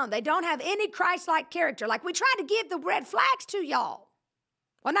down. They don't have any Christ-like character. Like, we try to give the red flags to y'all.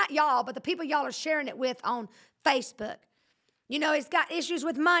 Well, not y'all, but the people y'all are sharing it with on Facebook. He's got issues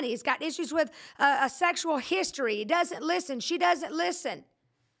with money. He's got issues with a sexual history. He doesn't listen. She doesn't listen.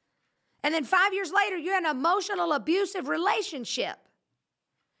 And then 5 years later, you're in an emotional, abusive relationship.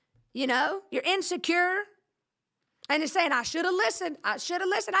 You're insecure. And it's saying, I should have listened. I should have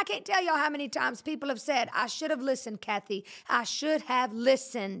listened. I can't tell y'all how many times people have said, I should have listened, Kathy. I should have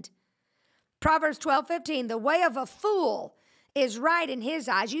listened. Proverbs 12:15, the way of a fool is right in his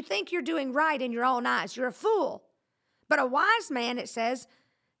eyes. You think you're doing right in your own eyes. You're a fool. But a wise man, it says,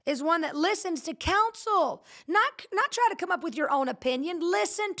 is one that listens to counsel. Not try to come up with your own opinion.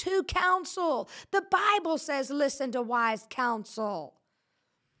 Listen to counsel. The Bible says listen to wise counsel.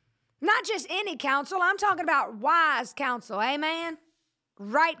 Not just any counsel. I'm talking about wise counsel. Amen?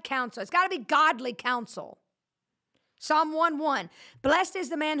 Right counsel. It's got to be godly counsel. Psalm 1:1. Blessed is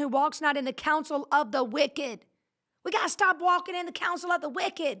the man who walks not in the counsel of the wicked. We got to stop walking in the counsel of the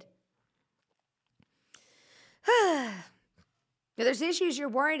wicked. If there's issues you're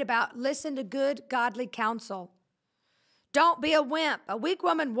worried about, listen to good, godly counsel. Don't be a wimp. A weak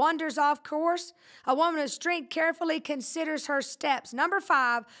woman wanders off course. A woman of strength carefully considers her steps. Number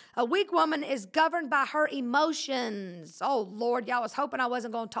 5, a weak woman is governed by her emotions. Oh, Lord, y'all, was hoping I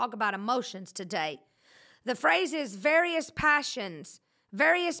wasn't going to talk about emotions today. The phrase is various passions.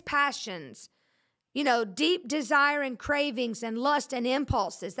 Various passions. Deep desire and cravings and lust and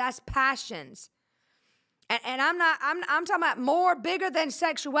impulses. That's passions. And I'm talking about more bigger than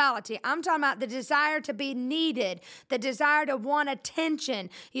sexuality. I'm talking about the desire to be needed, the desire to want attention.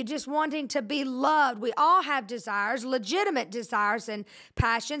 You're just wanting to be loved. We all have desires, legitimate desires and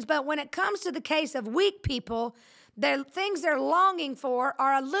passions. But when it comes to the case of weak people, the things they're longing for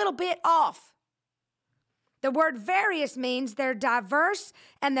are a little bit off. The word various means they're diverse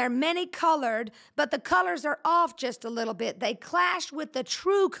and they're many-colored, but the colors are off just a little bit. They clash with the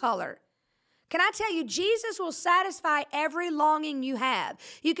true color. Can I tell you, Jesus will satisfy every longing you have.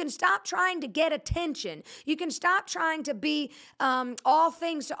 You can stop trying to get attention. You can stop trying to be all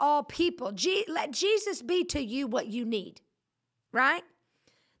things to all people. Let Jesus be to you what you need, right?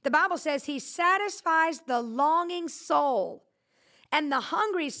 The Bible says he satisfies the longing soul. And the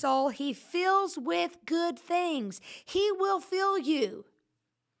hungry soul he fills with good things. He will fill you.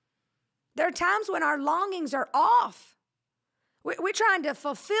 There are times when our longings are off. We're trying to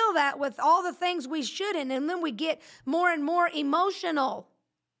fulfill that with all the things we shouldn't, and then we get more and more emotional.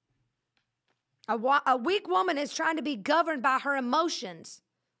 A weak woman is trying to be governed by her emotions.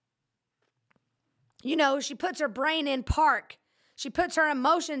 You know, she puts her brain in park. She puts her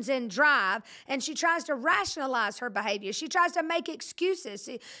emotions in drive, and she tries to rationalize her behavior. She tries to make excuses.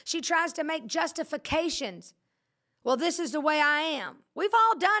 She tries to make justifications. Well, this is the way I am. We've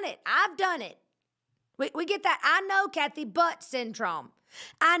all done it. I've done it. We get that I know, Kathy, but syndrome.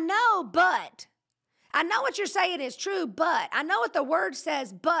 I know, but. I know what you're saying is true, but. I know what the word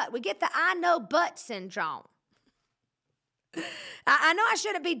says, but. We get the I know, but syndrome. I know I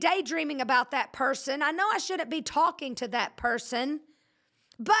shouldn't be daydreaming about that person. I know I shouldn't be talking to that person.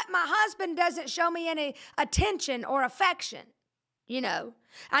 But my husband doesn't show me any attention or affection. You know,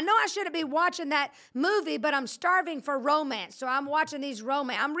 I know I shouldn't be watching that movie, but I'm starving for romance. So I'm watching these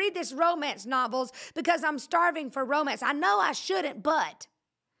romance. I'm reading these romance novels because I'm starving for romance. I know I shouldn't, but.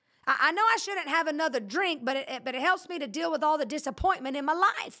 I know I shouldn't have another drink, but it helps me to deal with all the disappointment in my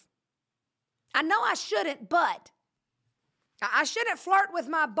life. I know I shouldn't, but. I shouldn't flirt with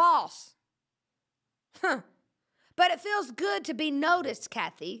my boss. But it feels good to be noticed,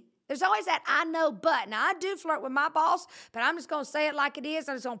 Kathy. There's always that I know but. Now, I do flirt with my boss, but I'm just going to say it like it is.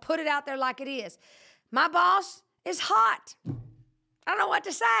 I'm just going to put it out there like it is. My boss is hot. I don't know what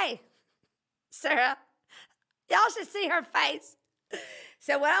to say. Sarah, y'all should see her face.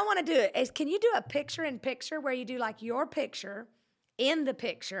 So what I want to do is, can you do a picture-in-picture where you do like your picture in the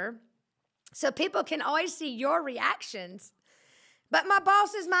picture so people can always see your reactions? But my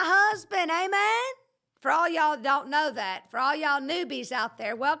boss is my husband, amen? For all y'all that don't know that, for all y'all newbies out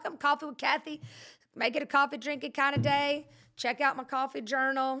there, welcome, Coffee with Kathy. Make it a coffee drinking kind of day. Check out my coffee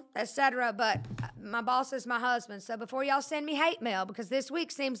journal, etc. But my boss is my husband. So before y'all send me hate mail, because this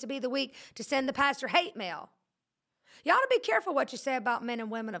week seems to be the week to send the pastor hate mail, you ought to be careful what you say about men and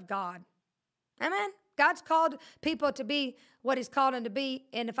women of God. Amen? God's called people to be what he's called them to be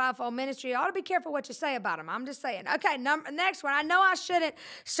in the fivefold ministry. You ought to be careful what you say about them. I'm just saying. Okay, next one. I know I shouldn't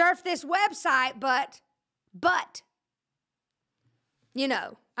surf this website, but, you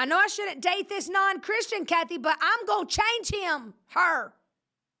know, I know I shouldn't date this non-Christian, Kathy, but I'm going to change him, her.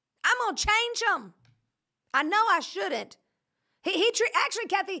 I'm going to change him. I know I shouldn't. Actually,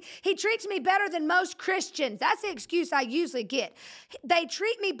 Kathy, he treats me better than most Christians. That's the excuse I usually get. They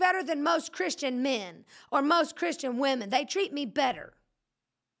treat me better than most Christian men or most Christian women. They treat me better.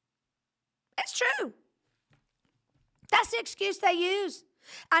 It's true. That's the excuse they use.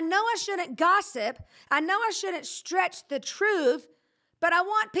 I know I shouldn't gossip. I know I shouldn't stretch the truth, but I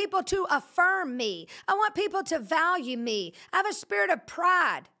want people to affirm me. I want people to value me. I have a spirit of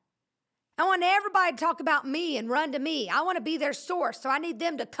pride. I want everybody to talk about me and run to me. I want to be their source, so I need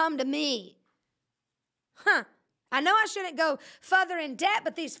them to come to me. I know I shouldn't go further in debt,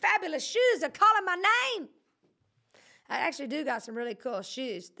 but these fabulous shoes are calling my name. I actually do got some really cool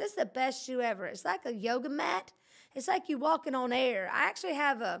shoes. This is the best shoe ever. It's like a yoga mat. It's like you walking on air. I actually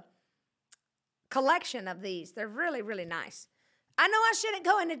have a collection of these. They're really, really nice. I know I shouldn't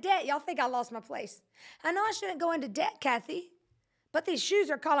go into debt. Y'all think I lost my place. I know I shouldn't go into debt, Kathy. But these shoes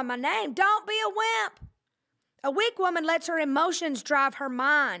are calling my name. Don't be a wimp. A weak woman lets her emotions drive her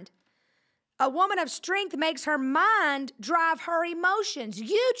mind. A woman of strength makes her mind drive her emotions.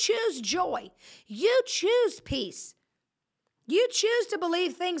 You choose joy. You choose peace. You choose to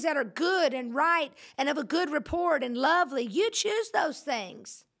believe things that are good and right and of a good report and lovely. You choose those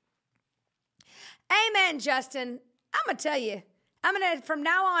things. Amen, Justin. I'm going to tell you, from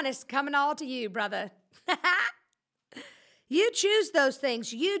now on, it's coming all to you, brother. You choose those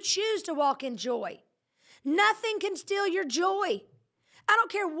things. You choose to walk in joy. Nothing can steal your joy. I don't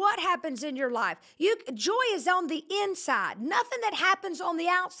care what happens in your life. Joy is on the inside. Nothing that happens on the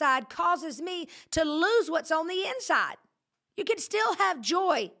outside causes me to lose what's on the inside. You can still have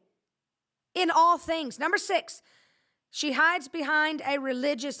joy in all things. Number 6, she hides behind a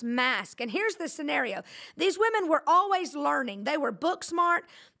religious mask. And here's the scenario. These women were always learning. They were book smart.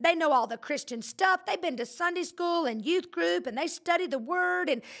 They know all the Christian stuff. They've been to Sunday school and youth group, and they study the word,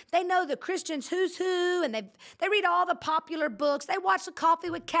 and they know the Christians who's who, and they read all the popular books. They watch the Coffee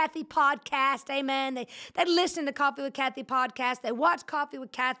with Kathy podcast, amen. They listen to Coffee with Kathy podcast. They watch Coffee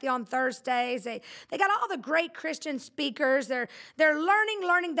with Kathy on Thursdays. They got all the great Christian speakers. They're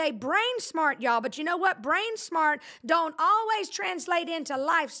learning. They brain smart, y'all. But you know what? Brain smart don't always translate into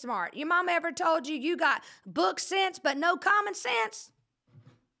life smart. Your mama ever told you got book sense but no common sense?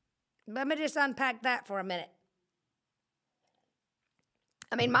 Let me just unpack that for a minute.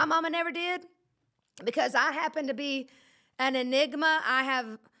 I mean, my mama never did, because I happen to be an enigma. I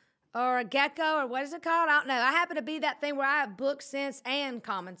have or a gecko, or what is it called? I don't know. I happen to be that thing where I have book sense and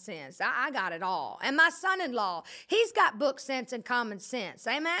common sense. I got it all. And my son-in-law, he's got book sense and common sense.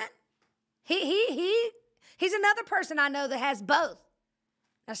 Amen? He's another person I know that has both.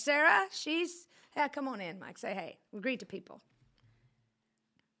 Now, Sarah, come on in, Mike. Say hey. We greet the people.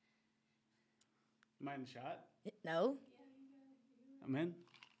 Am I in the shot? No. I'm in.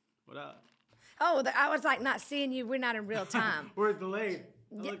 What up? Oh, I was like not seeing you. We're not in real time. We're delayed.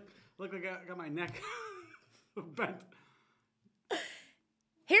 Yeah. Look like I got my neck bent.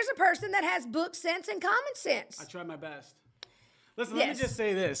 Here's a person that has book sense and common sense. I tried my best. Listen, Yes. let me just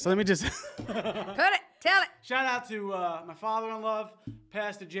say this. Tell it. Tell it. Shout out to my father-in-law,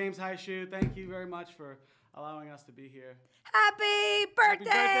 Pastor James Highshoe. Thank you very much for allowing us to be here. Happy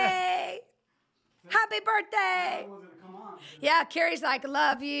birthday. Happy birthday. I was gonna come on. Yeah, Carrie's like,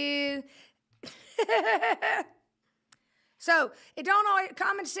 love you. So it don't always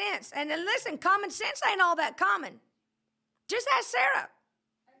common sense. And then listen, common sense ain't all that common. Just ask Sarah.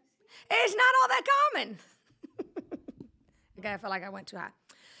 It's not all that common. Okay, I feel like I went too high.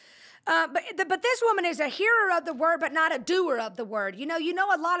 But this woman is a hearer of the word, but not a doer of the word. You know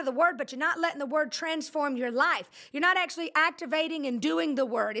a lot of the word, but you're not letting the word transform your life. You're not actually activating and doing the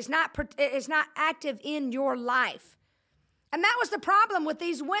word. It's not active in your life. And that was the problem with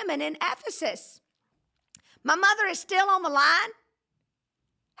these women in Ephesus. My mother is still on the line.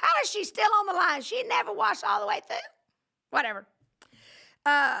 How is she still on the line? She never watched all the way through. Whatever.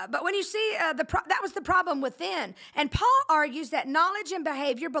 But when you see, that was the problem within. And Paul argues that knowledge and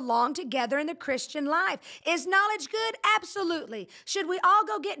behavior belong together in the Christian life. Is knowledge good? Absolutely. Should we all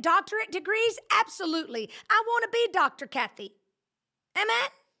go get doctorate degrees? Absolutely. I want to be Dr. Kathy. Amen?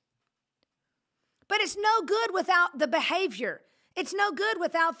 But it's no good without the behavior. It's no good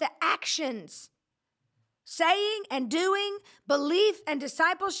without the actions. Saying and doing, belief and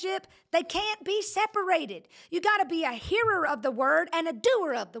discipleship, they can't be separated. You got to be a hearer of the word and a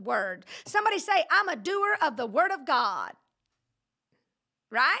doer of the word. Somebody say, I'm a doer of the word of God.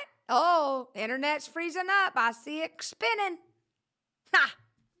 Right? Oh, internet's freezing up. I see it spinning. Ha!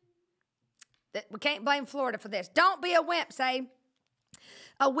 We can't blame Florida for this. Don't be a wimp, say.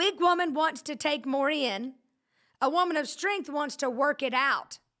 A weak woman wants to take more in. A woman of strength wants to work it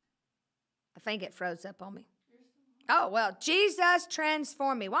out. I think it froze up on me. Oh, well, Jesus,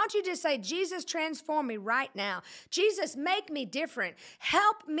 transform me. Why don't you just say, Jesus, transform me right now. Jesus, make me different.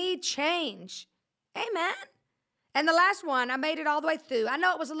 Help me change. Amen. And the last one, I made it all the way through. I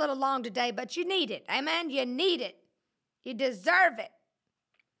know it was a little long today, but you need it. Amen. You need it. You deserve it.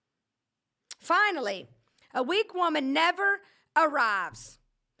 Finally, a weak woman never arrives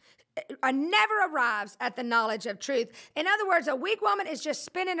at the knowledge of truth. In other words, a weak woman is just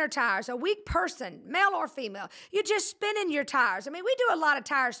spinning her tires. A weak person, male or female, you're just spinning your tires. I mean, we do a lot of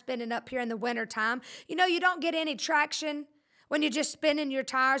tire spinning up here in the wintertime. You know, you don't get any traction when you're just spinning your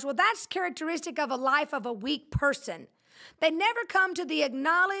tires. Well, that's characteristic of a life of a weak person. They never come to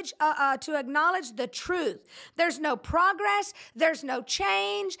acknowledge the truth. There's no progress. There's no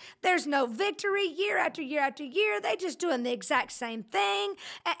change. There's no victory year after year after year. They just doing the exact same thing,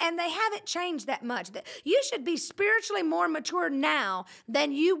 and they haven't changed that much. You should be spiritually more mature now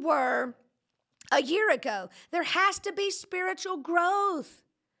than you were a year ago. There has to be spiritual growth.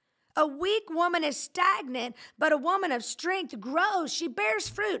 A weak woman is stagnant, but a woman of strength grows. She bears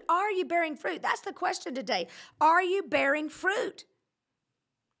fruit. Are you bearing fruit? That's the question today. Are you bearing fruit?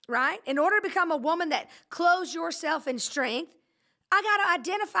 Right? In order to become a woman that clothes yourself in strength, I got to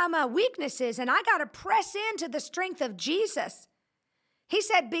identify my weaknesses and I got to press into the strength of Jesus. He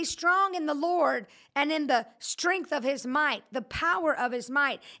said, be strong in the Lord and in the strength of his might, the power of his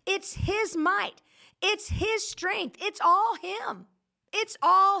might. It's his might. It's his strength. It's all him. It's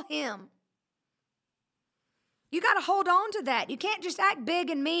all him. You got to hold on to that. You can't just act big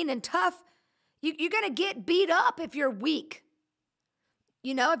and mean and tough. You're going to get beat up if you're weak.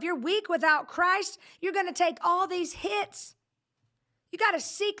 You know, if you're weak without Christ, you're going to take all these hits. You got to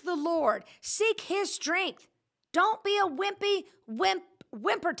seek the Lord. Seek his strength. Don't be a whimperton.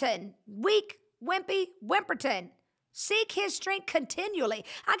 Weak, wimpy, whimperton. Seek his strength continually.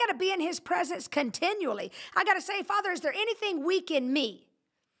 I got to be in his presence continually. I got to say, Father, is there anything weak in me?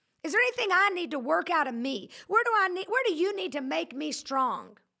 Is there anything I need to work out of me? Where do you need to make me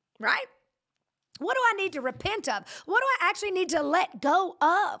strong? Right? What do I need to repent of? What do I actually need to let go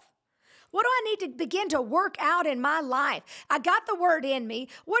of? What do I need to begin to work out in my life? I got the word in me.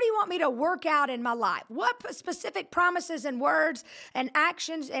 What do you want me to work out in my life? What specific promises and words and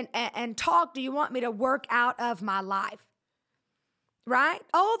actions and talk do you want me to work out of my life? Right?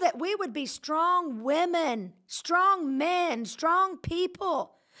 Oh, that we would be strong women, strong men, strong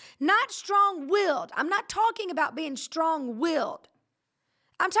people. Not strong-willed. I'm not talking about being strong-willed.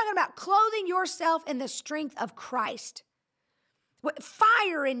 I'm talking about clothing yourself in the strength of Christ. With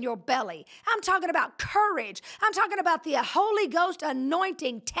fire in your belly. I'm talking about courage. I'm talking about the Holy Ghost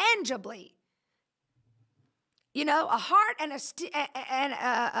anointing tangibly. You know, a heart and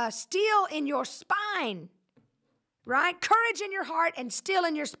a steel in your spine, right? Courage in your heart and steel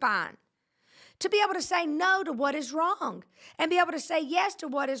in your spine. To be able to say no to what is wrong and be able to say yes to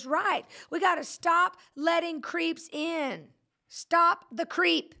what is right. We got to stop letting creeps in. Stop the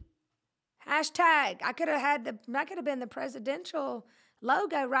creep. Hashtag. I could have been the presidential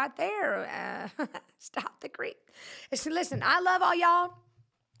logo right there. Stop the creep. So listen, I love all y'all.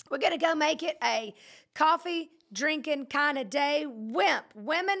 We're going to go make it a coffee drinking kind of day. WIMP.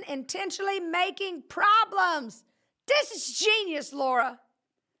 Women intentionally making problems. This is genius, Laura.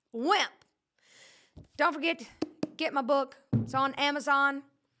 WIMP. Don't forget to get my book. It's on Amazon.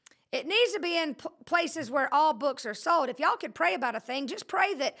 It needs to be in places where all books are sold. If y'all could pray about a thing, just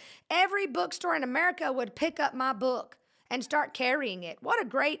pray that every bookstore in America would pick up my book and start carrying it. What a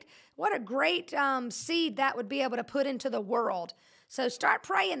great seed that would be able to put into the world. So start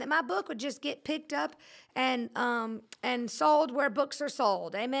praying that my book would just get picked up and sold where books are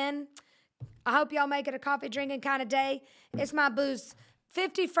sold. Amen. I hope y'all make it a coffee drinking kind of day. It's my boo's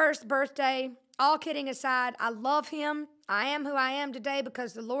 51st birthday. All kidding aside, I love him. I am who I am today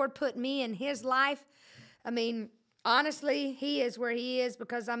because the Lord put me in his life. I mean, honestly, he is where he is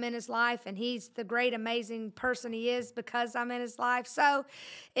because I'm in his life, and he's the great, amazing person he is because I'm in his life. So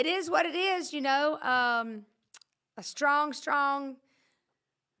it is what it is, you know, a strong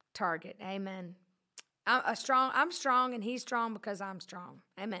target. Amen. I'm strong, and he's strong because I'm strong.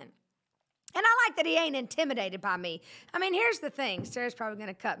 Amen. And I like that he ain't intimidated by me. I mean, here's the thing. Sarah's probably going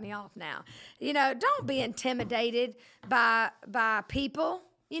to cut me off now. You know, don't be intimidated by people.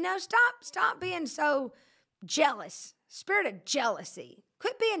 You know, stop being so jealous. Spirit of jealousy.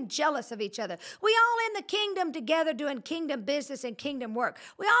 Quit being jealous of each other. We all in the kingdom together doing kingdom business and kingdom work.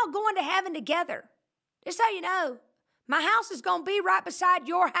 We all going to heaven together. Just so you know, my house is going to be right beside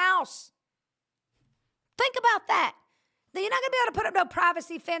your house. Think about that. Then you're not going to be able to put up no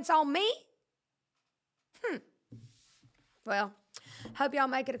privacy fence on me. Well, hope y'all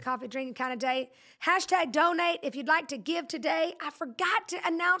make it a coffee drinking kind of day. Hashtag donate if you'd like to give today. I forgot to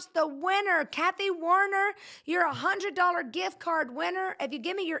announce the winner. Kathy Warner, you're a $100 gift card winner. If you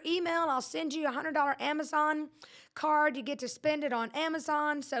give me your email, I'll send you a $100 Amazon card. You get to spend it on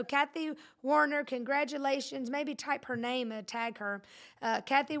Amazon. So Kathy Warner, congratulations. Maybe type her name and tag her.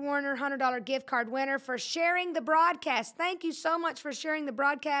 Kathy Warner, $100 gift card winner for sharing the broadcast. Thank you so much for sharing the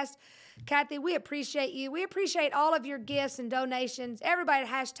broadcast. Kathy, we appreciate you. We appreciate all of your gifts and donations. Everybody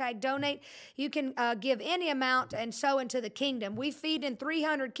hashtag donate. You can give any amount and sow into the kingdom. We feed in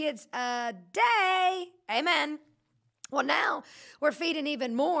 300 kids a day. Amen. Well, now we're feeding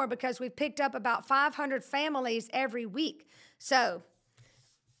even more because we've picked up about 500 families every week. So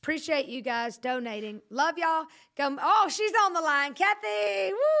appreciate you guys donating. Love y'all. Oh, she's on the line.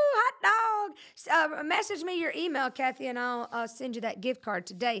 Kathy, woo, hot dog. Message me your email, Kathy, and I'll send you that gift card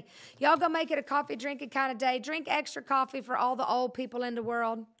today. Y'all go make it a coffee drinking kind of day. Drink extra coffee for all the old people in the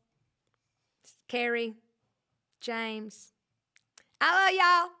world. Carrie, James. I love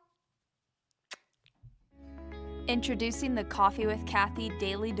y'all. Introducing the Coffee with Kathy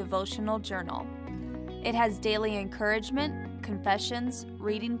Daily Devotional Journal. It has daily encouragement, confessions,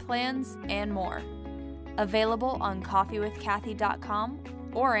 reading plans, and more. Available on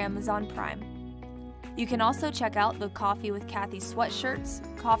coffeewithkathy.com or Amazon Prime. You can also check out the Coffee with Kathy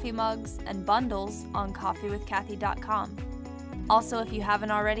sweatshirts, coffee mugs, and bundles on coffeewithkathy.com. Also, if you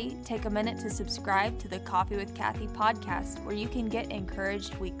haven't already, take a minute to subscribe to the Coffee with Kathy podcast where you can get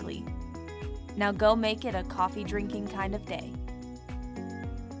encouraged weekly. Now go make it a coffee drinking kind of day.